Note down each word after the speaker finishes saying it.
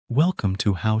Welcome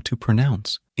to How to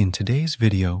Pronounce. In today's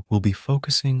video, we'll be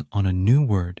focusing on a new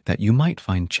word that you might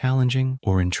find challenging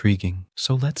or intriguing.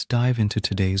 So let's dive into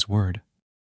today's word.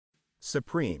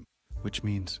 Supreme. Which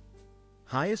means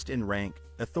Highest in rank,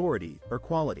 authority, or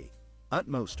quality.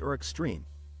 Utmost or extreme.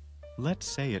 let's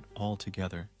say it all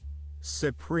together.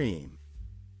 Supreme.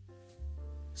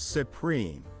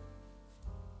 Supreme.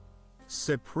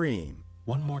 Supreme.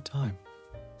 One more time.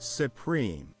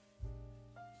 Supreme.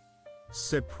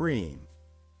 Supreme.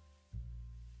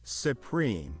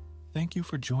 Supreme. Thank you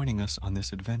for joining us on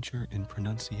this adventure in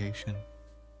pronunciation.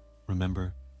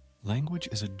 Remember, language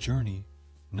is a journey,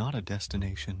 not a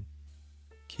destination.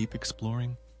 Keep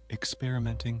exploring,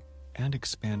 experimenting, and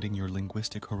expanding your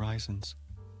linguistic horizons.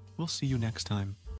 We'll see you next time.